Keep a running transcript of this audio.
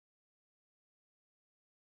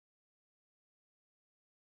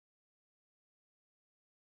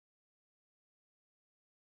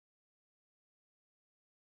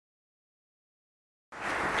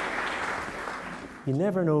You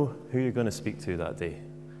never know who you're going to speak to that day.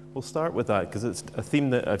 We'll start with that because it's a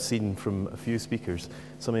theme that I've seen from a few speakers,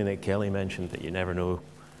 something that Kelly mentioned, that you never know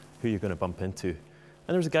who you're going to bump into. And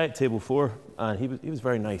there was a guy at table 4, and he was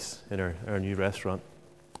very nice in our new restaurant.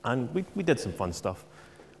 And we did some fun stuff.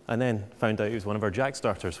 And then found out he was one of our Jack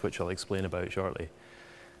starters, which I'll explain about shortly.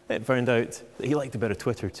 It found out that he liked a bit of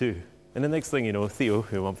Twitter too. And the next thing you know, Theo,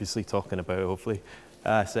 who I'm obviously talking about hopefully,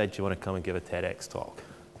 said, do you want to come and give a TEDx talk?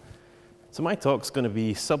 So my talk's going to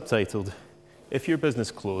be subtitled, If Your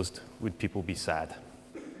Business Closed, Would People Be Sad?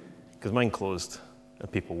 Because mine closed and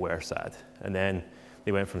people were sad. And then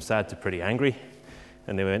they went from sad to pretty angry.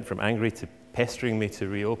 And they went from angry to pestering me to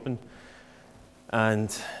reopen. And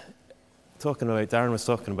Darren was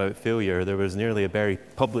talking about failure. There was nearly a very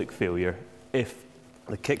public failure if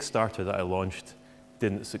the Kickstarter that I launched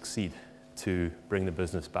didn't succeed to bring the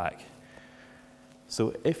business back.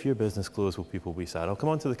 So if your business closed, will people be sad? I'll come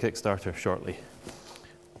on to the Kickstarter shortly.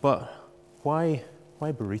 But why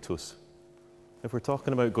burritos? If we're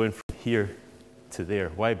talking about going from here to there,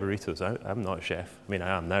 why burritos? I'm not a chef. I mean,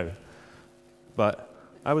 I am now. But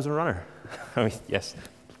I was a runner. I mean, yes,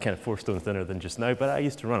 kind of 4 stone thinner than just now, but I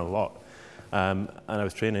used to run a lot. And I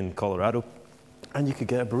was training in Colorado, and you could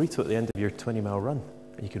get a burrito at the end of your 20-mile run.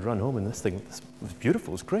 And you could run home, and this was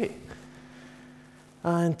beautiful, it was great.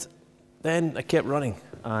 And then I kept running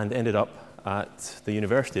and ended up at the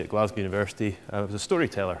university, at Glasgow University. I was a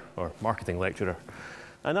storyteller or marketing lecturer,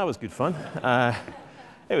 and that was good fun.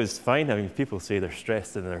 It was fine. I mean, people say they're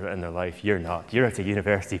stressed in their life. You're not. You're at a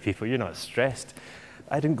university, people. You're not stressed.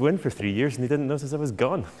 I didn't go in for 3 years, and they didn't notice I was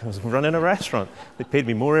gone. I was running a restaurant. They paid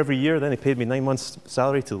me more every year. Then they paid me 9 months'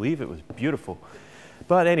 salary to leave. It was beautiful.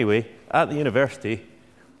 But anyway, at the university,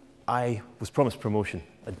 I was promised promotion.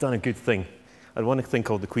 I'd done a good thing. I'd won a thing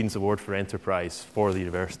called the Queen's Award for Enterprise for the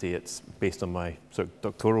university. It's based on my sort of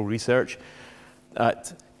doctoral research.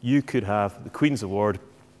 You could have the Queen's Award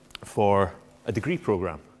for a degree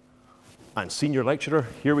program. And senior lecturer,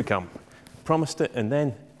 here we come. Promised it, and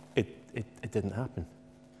then it didn't happen.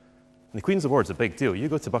 And the Queen's Award's a big deal. You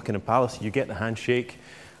go to Buckingham Palace, you get the handshake.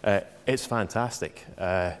 It's fantastic.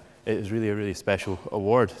 It is really a really special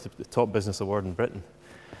award, the top business award in Britain.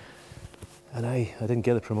 And I didn't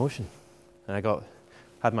get the promotion. And I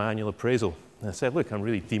had my annual appraisal. And I said, look, I'm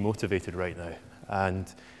really demotivated right now.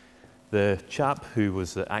 And the chap who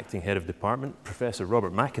was the acting head of department, Professor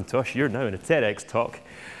Robert McIntosh, you're now in a TEDx talk,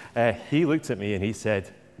 he looked at me and he said,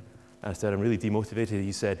 I said, I'm really demotivated.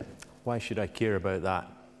 He said, why should I care about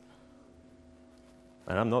that?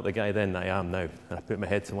 And I'm not the guy then that I am now. And I put my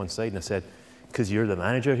head to one side and I said, because you're the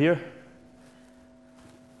manager here?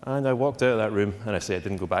 And I walked out of that room and I said I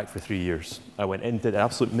didn't go back for 3 years. I went in, did the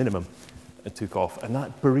absolute minimum, and took off. And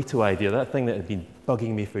that burrito idea, that thing that had been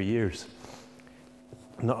bugging me for years,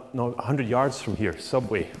 not 100 yards from here,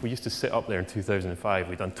 Subway. We used to sit up there in 2005.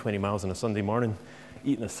 We'd done 20 miles on a Sunday morning,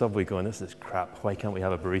 eating a Subway going, this is crap, why can't we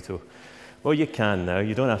have a burrito? Well, you can now.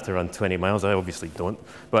 You don't have to run 20 miles. I obviously don't.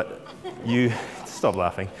 But you, stop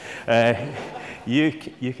laughing.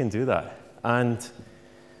 You can do that. And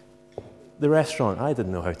the restaurant, I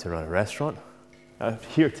didn't know how to run a restaurant.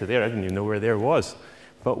 Here to there, I didn't even know where there was.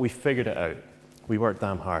 But we figured it out. We worked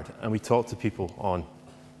damn hard. And we talked to people on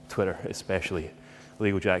Twitter, especially.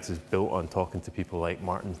 Lego Jacks is built on talking to people like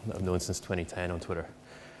Martin, that I've known since 2010 on Twitter.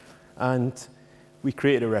 And we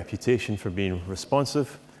created a reputation for being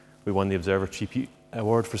responsive. We won the Observer Cheap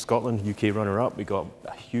Award for Scotland, UK runner-up. We got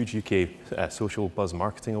a huge UK Social Buzz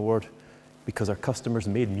Marketing Award because our customers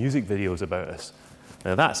made music videos about us.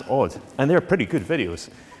 Now that's odd, and they're pretty good videos.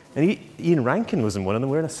 And Ian Rankin was in one of them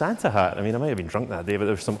wearing a Santa hat. I mean, I might have been drunk that day, but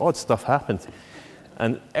there was some odd stuff happened.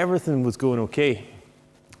 And everything was going okay.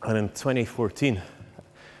 And in 2014,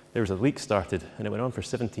 there was a leak started, and it went on for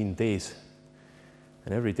 17 days.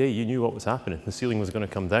 And every day you knew what was happening. The ceiling was going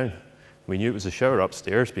to come down. We knew it was a shower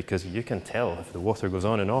upstairs because you can tell if the water goes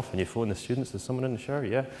on and off and you phone the students, there's someone in the shower,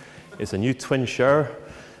 yeah. It's a new twin shower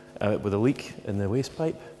with a leak in the waste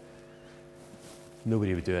pipe.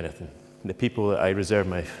 Nobody would do anything. The people that I reserve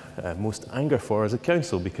my most anger for is the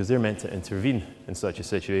council because they're meant to intervene in such a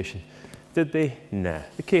situation. Did they? Nah.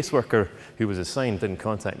 The caseworker who was assigned didn't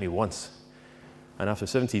contact me once. And after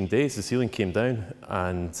 17 days, the ceiling came down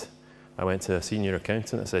and I went to a senior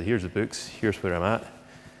accountant. I said, here's the books, here's where I'm at.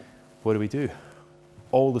 What do?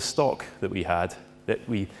 All the stock that we had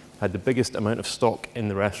the biggest amount of stock in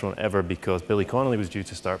the restaurant ever because Billy Connolly was due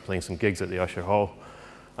to start playing some gigs at the Usher Hall.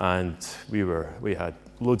 And we had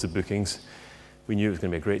loads of bookings. We knew it was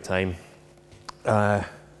going to be a great time. And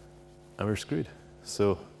we were screwed.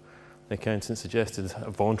 So the accountant suggested a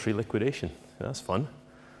voluntary liquidation. That's fun.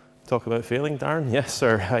 Talk about failing, Darren? Yes,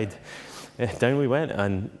 sir. down we went,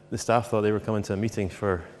 and the staff thought they were coming to a meeting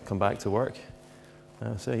for come back to work.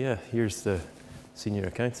 So yeah, here's the senior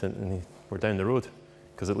accountant, and we're down the road,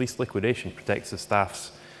 because at least liquidation protects the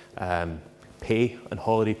staff's pay and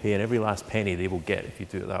holiday pay, and every last penny they will get if you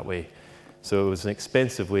do it that way. So it was an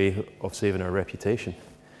expensive way of saving our reputation.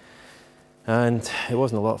 And it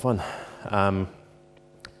wasn't a lot of fun.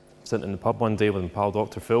 Sitting in the pub one day with my pal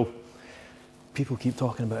Dr. Phil. People keep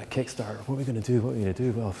talking about a Kickstarter. What are we going to do? What are we going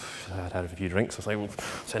to do? Well, I'd had a few drinks. I was like, well,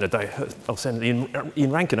 I'll send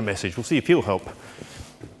Ian Rankin a message. We'll see if he'll help.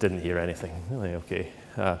 Didn't hear anything. Really, okay.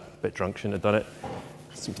 Bit drunk, shouldn't have done it.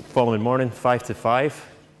 So following morning, 5 to 5.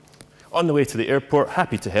 On the way to the airport,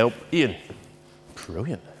 happy to help. Ian,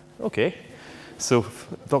 brilliant. Okay. So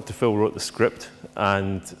Dr. Phil wrote the script,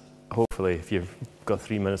 and hopefully if you've got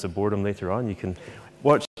 3 minutes of boredom later on, you can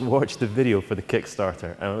watch the video for the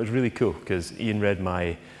Kickstarter. And it was really cool, because Ian read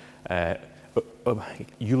my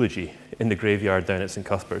eulogy in the graveyard down at St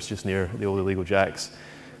Cuthbert's, just near the old Illegal Jacks.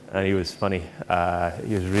 And he was funny.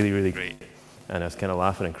 He was really, really great. And I was kind of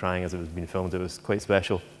laughing and crying as it was being filmed. It was quite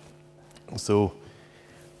special. So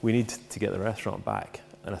we need to get the restaurant back.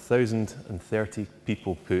 And 1,030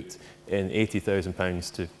 people put in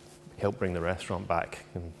 £80,000 to help bring the restaurant back.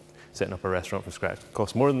 And setting up a restaurant from scratch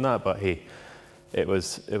cost more than that, but hey, it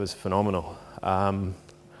was phenomenal. And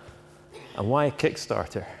why a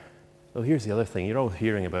Kickstarter? Well, here's the other thing. You're all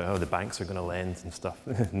hearing about how the banks are going to lend and stuff.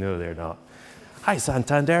 No, they're not. Hi,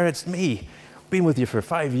 Santander, it's me. Been with you for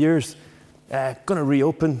 5 years. Going to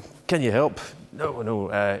reopen. Can you help? No,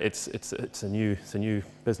 it's a new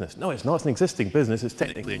business. No, it's not. It's an existing business. It's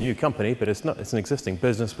technically a new company, but it's not. It's an existing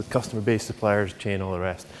business with customer base, suppliers, chain, all the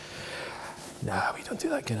rest. Nah, we don't do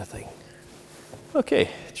that kind of thing. Okay,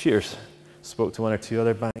 cheers. Spoke to one or two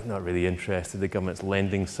other banks, not really interested. The government's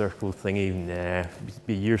lending circle thingy, nah.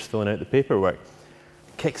 Be years filling out the paperwork.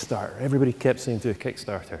 Kickstarter. Everybody kept saying do a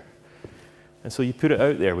Kickstarter. And so you put it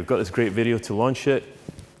out there. We've got this great video to launch it.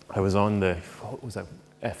 I was on the, what was that,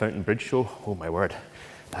 Fountain Bridge show. Oh my word,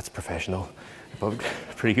 that's professional, but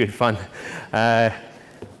pretty good fun. And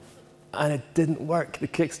it didn't work, the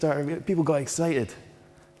Kickstarter. People got excited,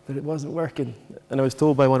 but it wasn't working. And I was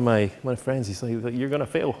told by one of my friends, he's like, you're gonna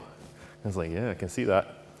fail. I was like, yeah, I can see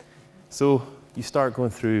that. So you start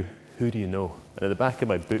going through, who do you know? And at the back of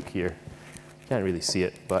my book here, you can't really see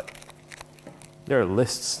it, but there are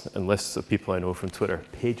lists and lists of people I know from Twitter,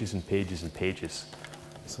 pages and pages and pages.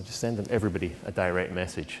 So just sending everybody a direct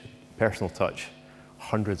message, personal touch,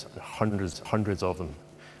 hundreds and hundreds, hundreds of them.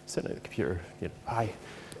 Sitting at the computer, hi,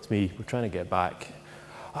 it's me, we're trying to get back.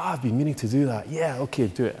 I've been meaning to do that. Yeah, okay,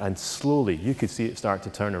 do it. And slowly, you could see it start to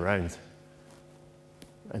turn around.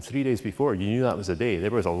 And 3 days before, you knew that was a day. There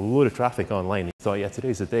was a load of traffic online. You thought, yeah,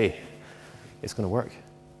 today's the day. It's going to work.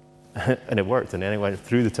 And it worked, and then it went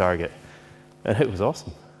through the target. And it was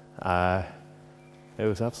awesome. It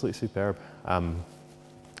was absolutely superb.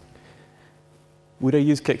 Would I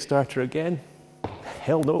use Kickstarter again?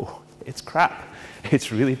 Hell no, it's crap.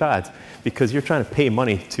 It's really bad, because you're trying to pay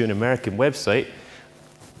money to an American website,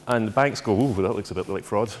 and the banks go, ooh, that looks a bit like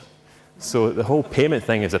fraud. So the whole payment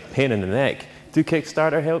thing is a pain in the neck. Do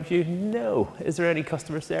Kickstarter help you? No. Is there any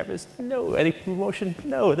customer service? No. Any promotion?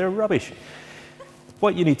 No, they're rubbish.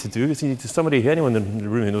 What you need to do is you need to anyone in the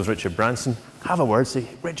room who knows Richard Branson, have a word, say,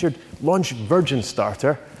 Richard, launch Virgin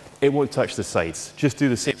Starter. It won't touch the sites. Just do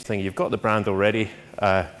the same thing. You've got the brand already.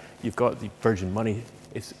 You've got the Virgin money.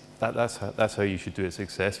 That's how you should do it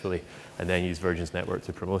successfully, and then use Virgin's network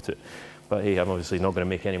to promote it. But hey, I'm obviously not going to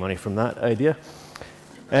make any money from that idea.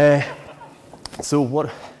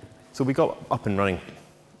 So we got up and running,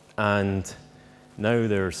 and now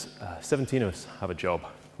there's 17 of us have a job,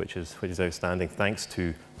 which is outstanding, thanks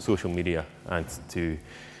to social media and to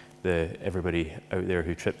everybody out there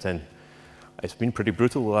who chipped in. It's been pretty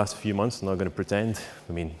brutal the last few months, I'm not going to pretend.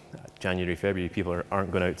 I mean, January, February, people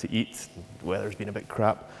aren't going out to eat, the weather's been a bit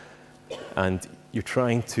crap, and you're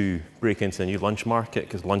trying to break into a new lunch market,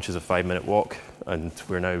 because lunch is a 5-minute walk, and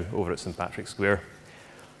we're now over at St Patrick's Square.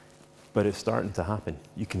 But it's starting to happen.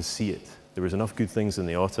 You can see it. There was enough good things in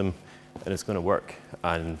the autumn, and it's going to work.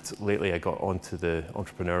 And lately I got onto the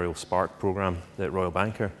Entrepreneurial Spark program at Royal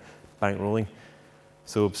Bankrolling.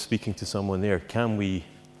 So speaking to someone there, can we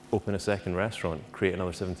open a second restaurant, create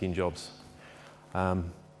another 17 jobs?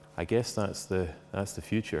 I guess that's the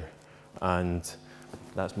future. And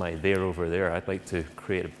that's my there over there. I'd like to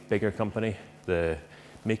create a bigger company.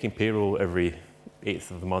 Making payroll every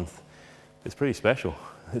 8th of the month is pretty special.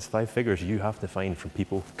 It's 5 figures you have to find from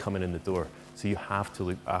people coming in the door. So you have to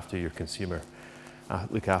look after your consumer,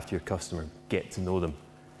 look after your customer, get to know them.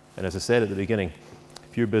 And as I said at the beginning,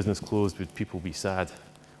 if your business closed, would people be sad?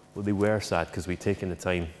 Well, they were sad because we'd taken the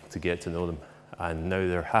time to get to know them, and now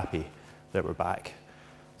they're happy that we're back.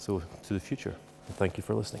 So to the future, and thank you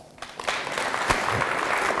for listening.